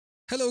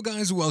Hello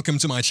guys, welcome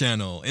to my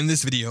channel. In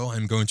this video,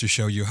 I'm going to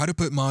show you how to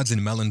put mods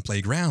in Melon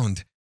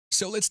Playground.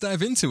 So let's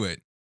dive into it.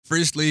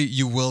 Firstly,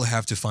 you will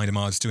have to find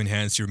mods to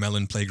enhance your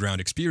Melon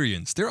Playground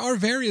experience. There are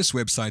various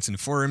websites and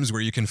forums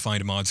where you can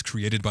find mods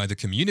created by the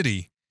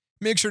community.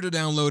 Make sure to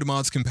download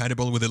mods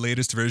compatible with the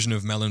latest version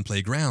of Melon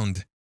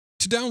Playground.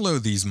 To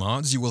download these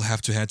mods, you will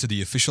have to head to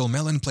the official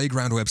Melon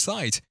Playground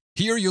website.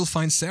 Here you'll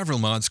find several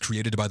mods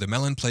created by the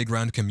Melon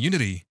Playground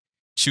community.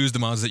 Choose the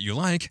mods that you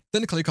like,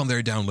 then click on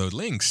their download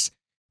links.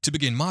 To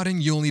begin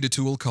modding, you'll need a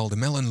tool called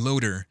Melon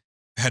Loader.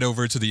 Head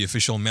over to the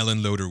official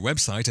Melon Loader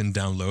website and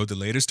download the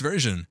latest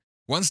version.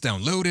 Once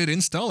downloaded,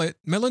 install it.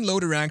 Melon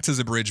Loader acts as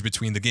a bridge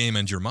between the game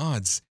and your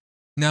mods.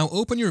 Now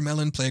open your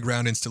Melon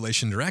Playground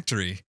installation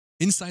directory.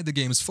 Inside the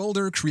game's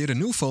folder, create a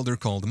new folder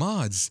called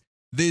Mods.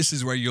 This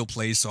is where you'll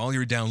place all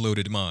your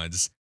downloaded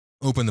mods.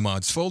 Open the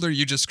mods folder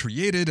you just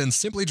created and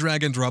simply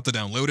drag and drop the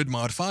downloaded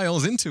mod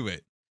files into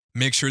it.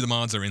 Make sure the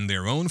mods are in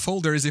their own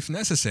folders if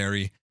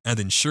necessary, and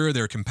ensure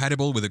they're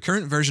compatible with the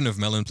current version of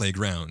Melon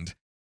Playground.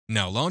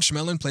 Now launch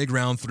Melon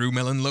Playground through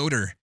Melon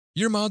Loader.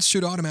 Your mods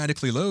should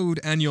automatically load,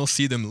 and you'll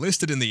see them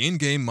listed in the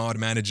in-game mod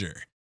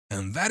manager.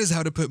 And that is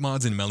how to put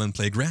mods in Melon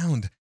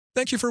Playground.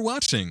 Thank you for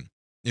watching.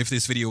 If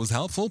this video was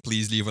helpful,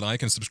 please leave a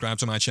like and subscribe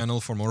to my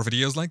channel for more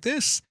videos like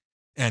this.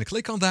 And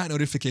click on that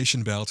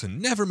notification bell to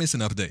never miss an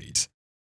update.